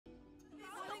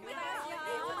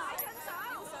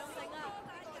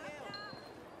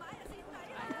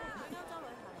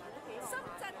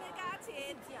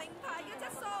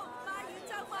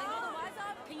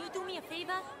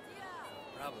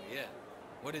yeah.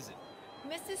 What is it?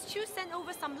 Mrs. Chu sent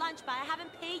over some lunch, but I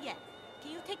haven't paid yet.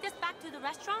 Can you take this back to the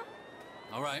restaurant?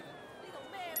 All right.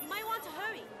 You might want to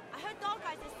hurry. I heard dog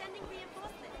guys are sending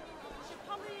reinforcements. We should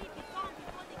probably be gone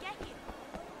before they get here.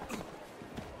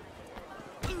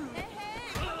 Hey,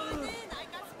 come on in. I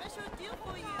got a special deal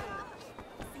for you.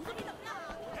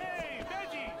 Hey,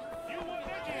 Veggie! You want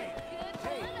Veggie?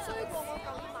 Hey, 衰過我舊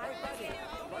年買嘅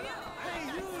Veggie。Hey,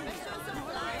 you!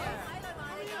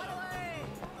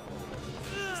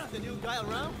 Is the new guy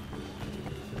around?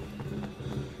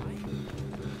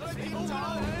 點走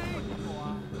你？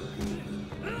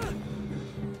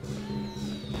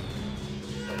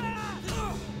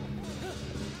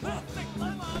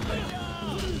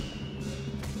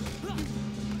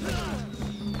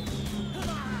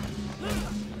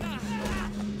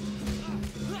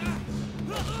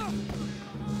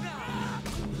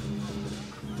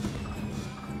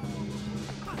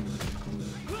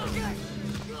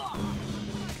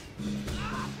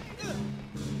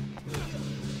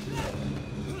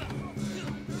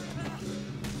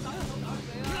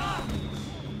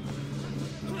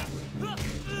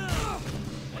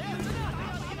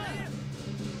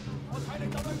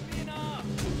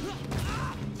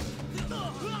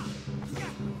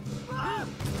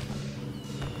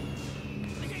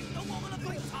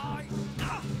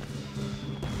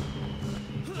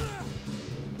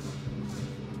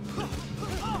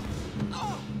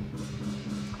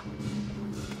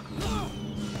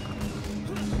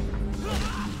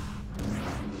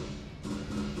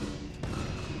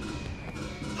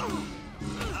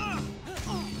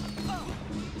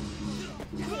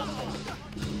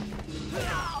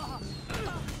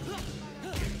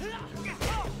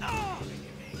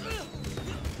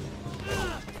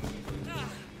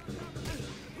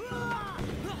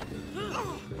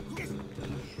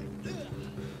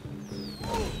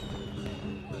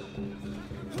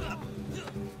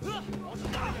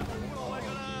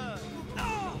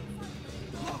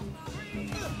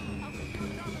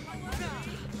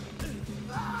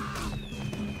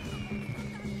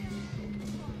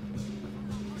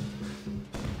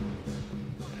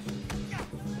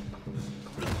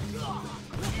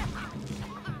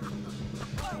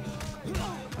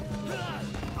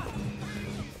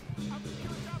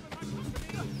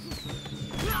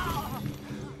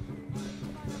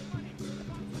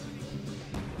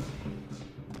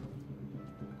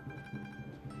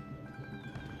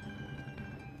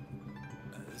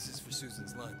 This is for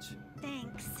Susan's lunch.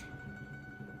 Thanks.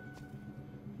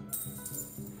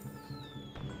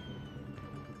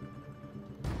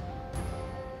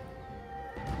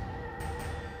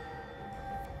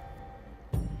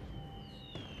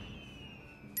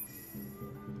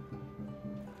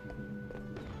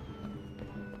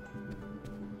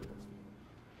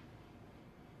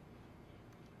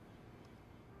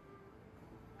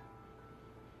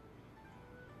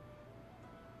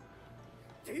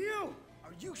 Damn!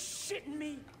 Are you shitting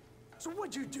me? So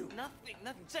what'd you do? Nothing.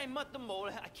 真係乜都冇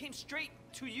啦. I came straight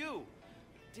to you.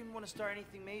 Didn't want to start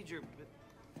anything major, but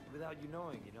without you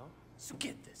knowing, you know? So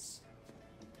get this.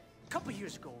 A couple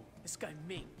years ago, this guy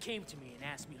Ming came to me and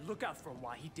asked me to look out for him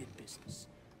while he did business.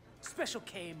 Special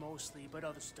K mostly, but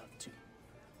other stuff too.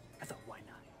 I thought, why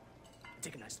not?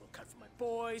 Take a nice little cut for my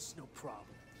boys, no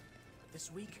problem. But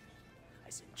this week, I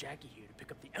sent Jackie here to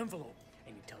pick up the envelope,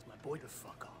 and he tells my boy to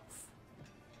fuck off.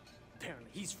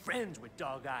 Apparently, he's friends with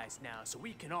Dog Eyes now, so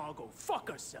we can all go fuck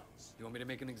ourselves. You want me to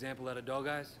make an example out of Dog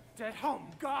Eyes? That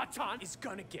Gatan is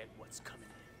gonna get what's coming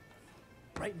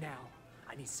in. Right now,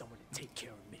 I need someone to take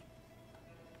care of me.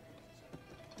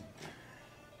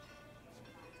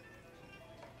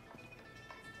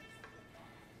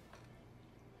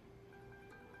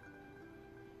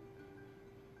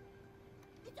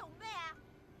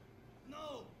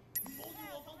 No！ 唔好叫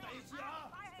我講第二次啊！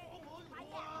放開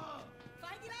我啊！快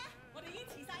啲啦！我哋已經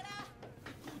遲晒啦！你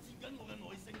挑戰緊我嘅耐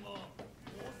性喎！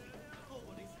我食多過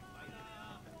你食米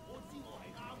啦！我知我係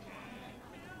啱嘅。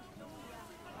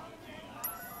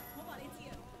我話你知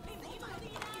啊，你唔好買啲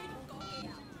嘢同我講嘢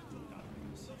啊！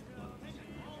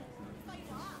廢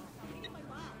話，呢啲廢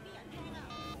話邊人聽啊？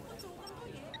我做咁多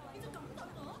嘢，你就咁對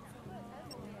我？你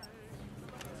死啊！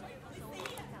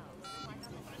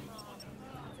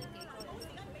冇時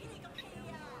間俾你咁氣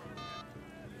啊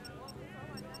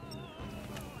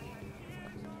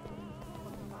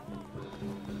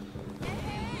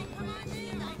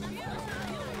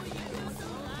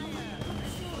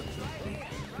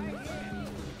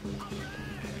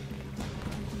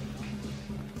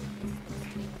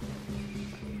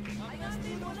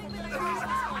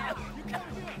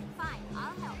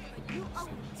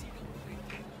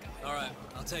！All right,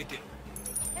 I'll take it.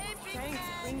 Hey, big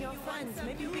man! Bring your friends.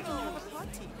 Maybe we can have a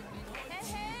party. Hey,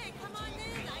 hey, come on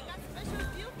in. I got special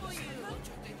deal for you.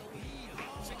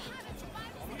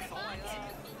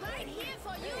 Right here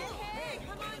for you. Hey,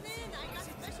 come on in. I got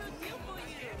special deal for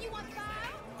you. You want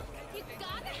bao? You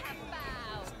gotta have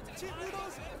bao. Cheap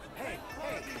noodles? Hey,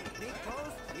 need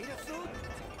toast? Need a suit?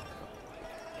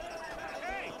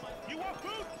 Hey, you want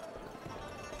food?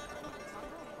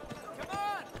 Come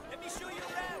on, let me show you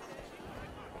around.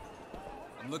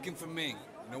 I'm looking for Ming.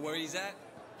 You know where he's at?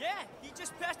 Yeah, he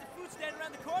just passed the food stand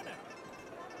around the corner.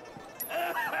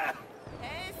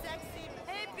 Hey, sexy.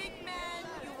 Hey, big man.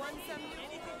 You want some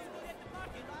new food?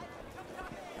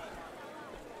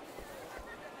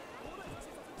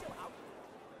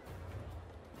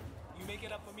 You make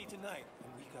it up for me tonight,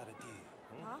 and we got a deal.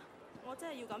 嚇？我真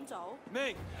係要咁做？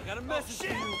 Ming, I got a message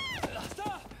for you.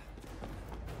 Stop!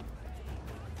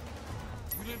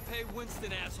 You didn't pay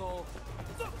Winston, asshole.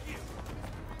 Fuck you!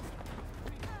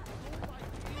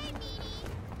 Hey, Meanie.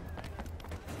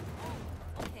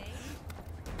 Okay.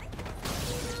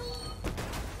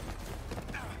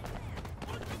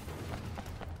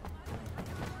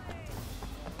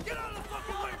 Get out of the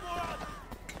fucking way, moron!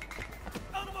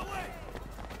 Out of my way!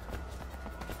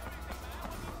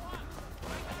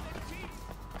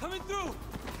 Coming through!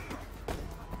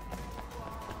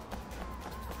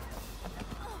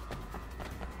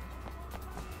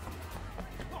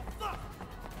 Oh, fuck!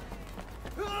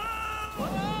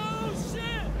 Oh,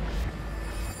 shit!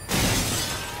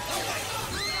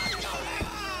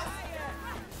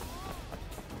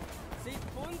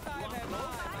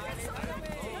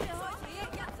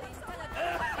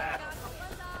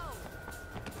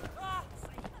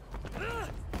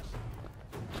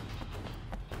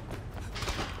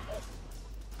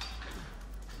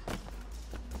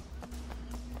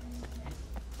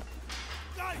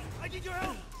 Guys, I need your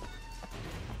help!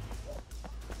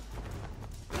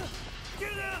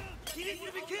 Get him! He needs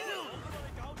to be killed!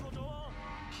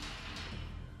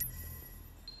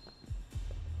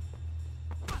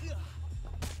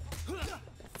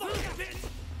 Fuck you, bitch!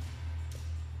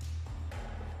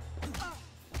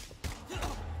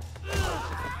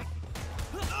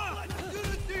 I can do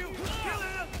this to you! Kill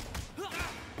him!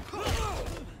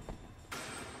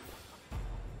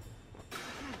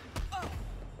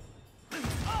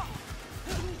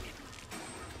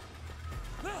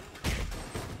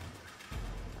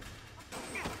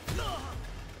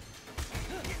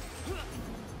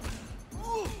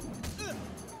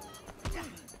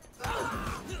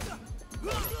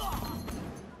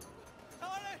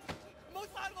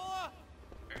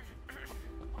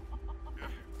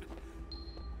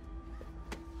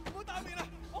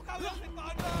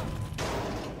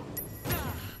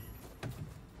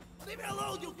 Leave me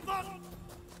alone, you fuck!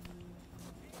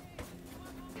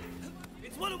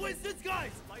 It's one of Winston's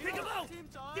guys! Pick him out!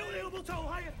 屌你老母臭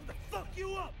閪啊 ！Fuck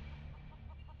you up!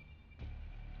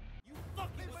 You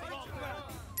fucking fuck!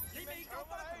 你未夠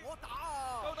膽同我打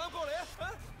啊！夠膽過嚟啊！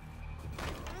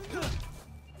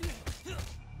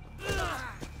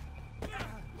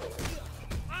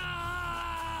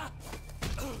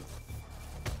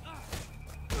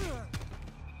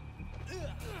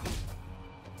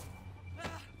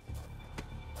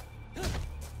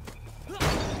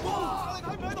哇！你睇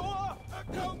唔睇到啊？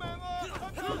救命啊！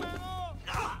救命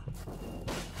啊！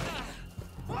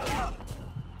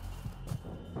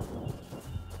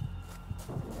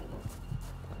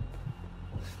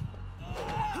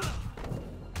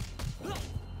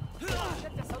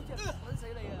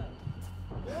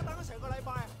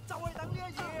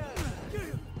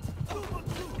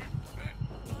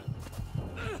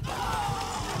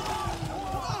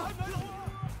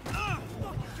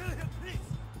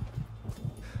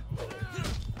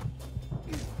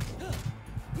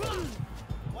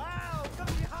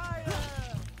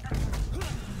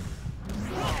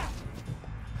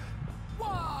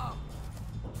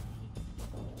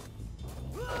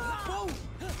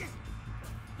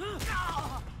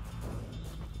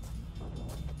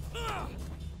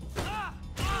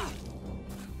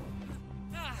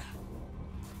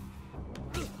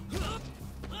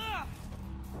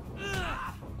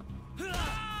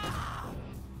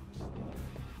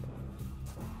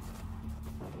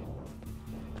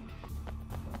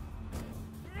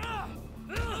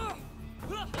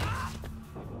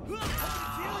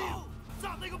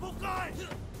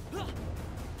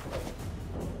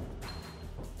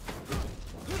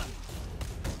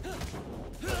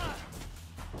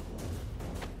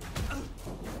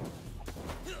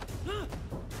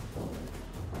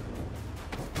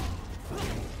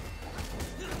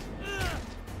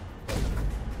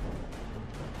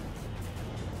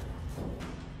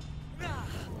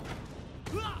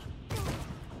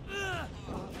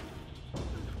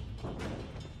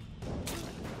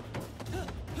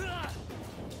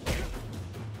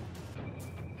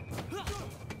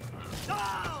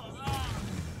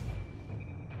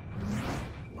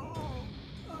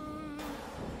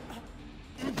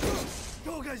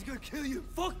 dog guy's gonna kill you.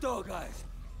 Fuck dog eyes.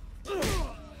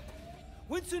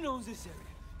 Winston owns this area.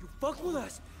 You fuck with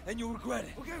us, and you'll regret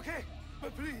it. Okay, okay.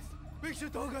 But please, make sure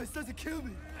dog guys doesn't kill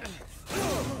me.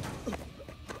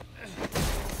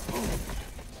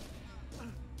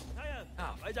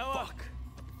 Ah, fuck.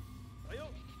 Hey,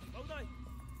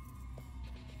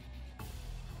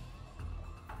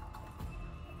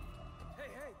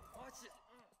 watch it.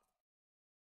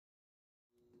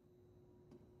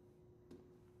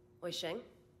 Wei Sheng,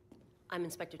 I'm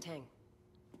Inspector Tang.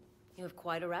 You have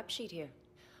quite a rap sheet here.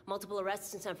 Multiple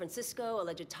arrests in San Francisco,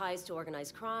 alleged ties to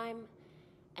organized crime,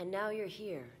 and now you're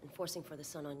here, enforcing for the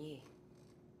Sun On Yi.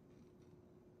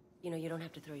 You know, you don't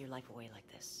have to throw your life away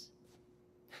like this.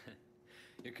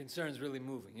 Your concern's really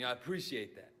moving. Yeah, I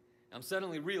appreciate that. I'm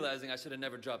suddenly realizing I should have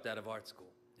never dropped out of art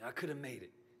school. I could have made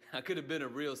it. I could have been a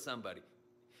real somebody.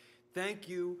 Thank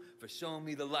you for showing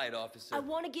me the light, officer. I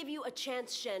want to give you a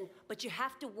chance, Shen, but you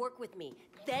have to work with me.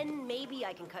 Then maybe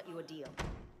I can cut you a deal.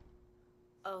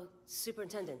 Oh,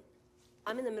 Superintendent,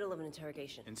 I'm in the middle of an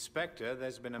interrogation. Inspector,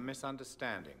 there's been a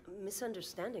misunderstanding.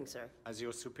 Misunderstanding, sir? As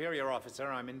your superior officer,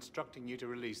 I'm instructing you to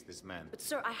release this man. But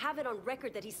sir, I have it on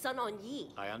record that he's Sun On Yi.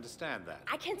 I understand that.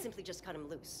 I can't simply just cut him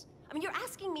loose. I mean, you're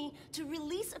asking me to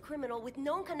release a criminal with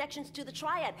known connections to the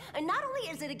Triad, and not only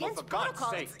is it against for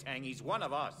protocol... God's sake, Tang, he's one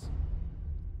of us.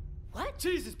 What?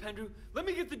 Jesus, Pendrew, let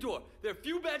me get the door. There are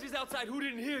few badges outside who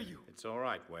didn't hear you. It's all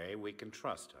right, Wei. We can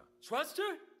trust her. Trust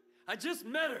her? I just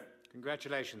met her.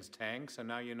 Congratulations, Tang, so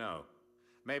now you know.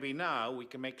 Maybe now we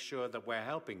can make sure that we're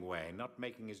helping Wei, not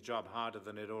making his job harder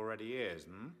than it already is,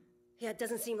 hmm? Yeah, it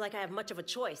doesn't seem like I have much of a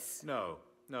choice. No,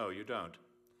 you don't.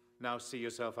 Now see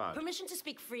yourself out. Permission to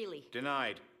speak freely.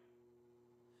 Denied.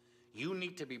 You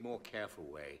need to be more careful,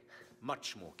 Wei.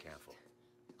 Much more careful.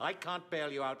 I can't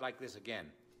bail you out like this again.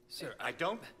 Sir, I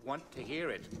don't want to hear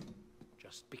it.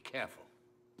 Just be careful.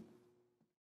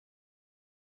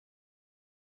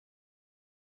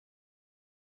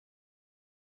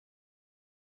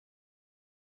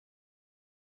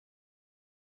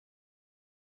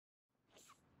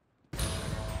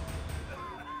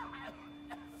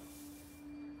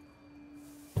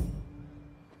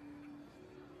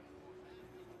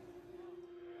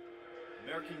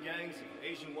 American gangs and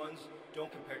Asian ones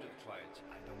don't compare to the Triads.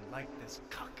 I don't like this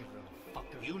cocky little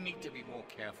fucker. You need to be more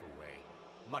careful, Wei.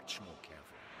 Much more careful.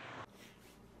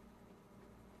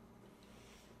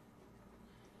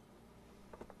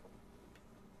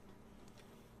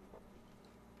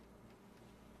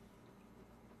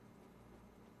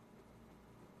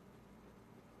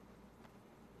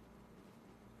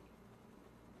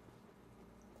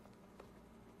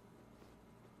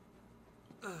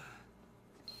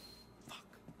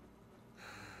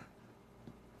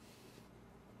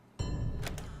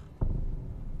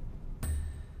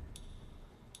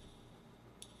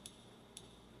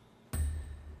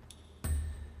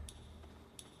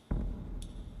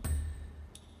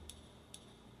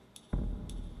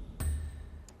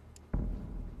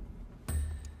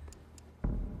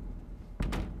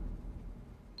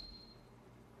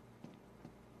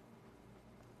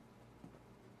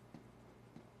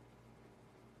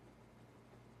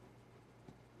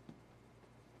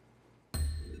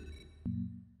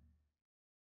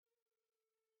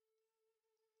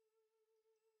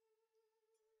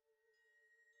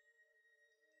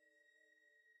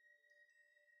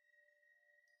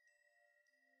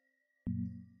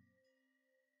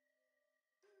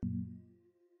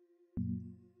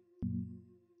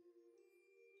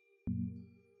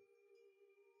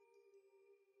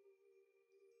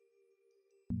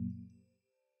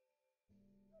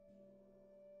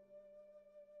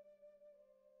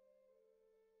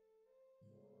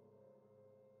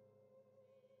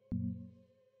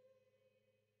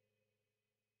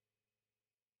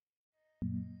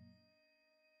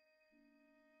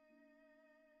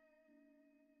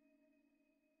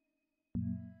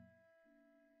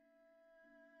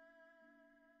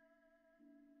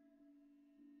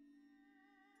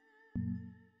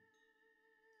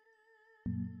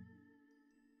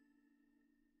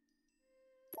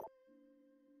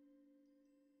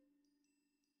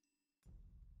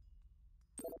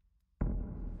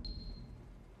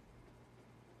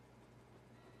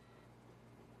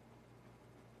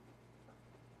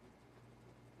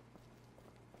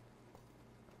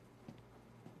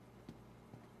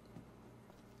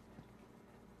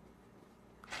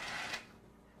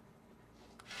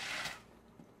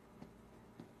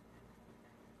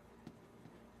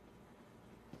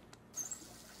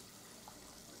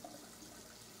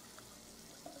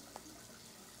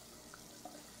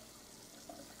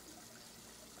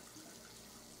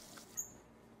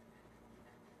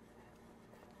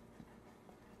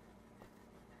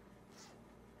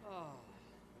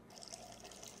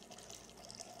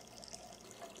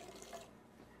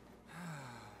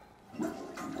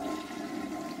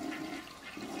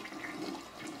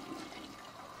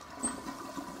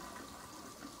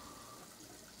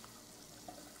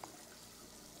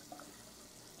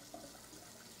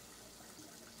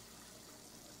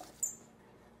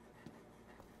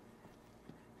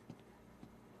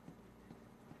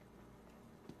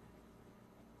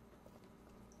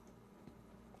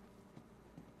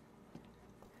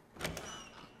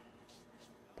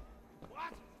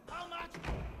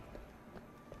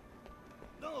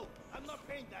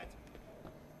 saying that.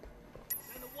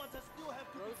 Then the water still have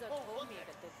to Rosa be cold told on me there.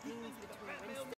 that the You things think the between rat mail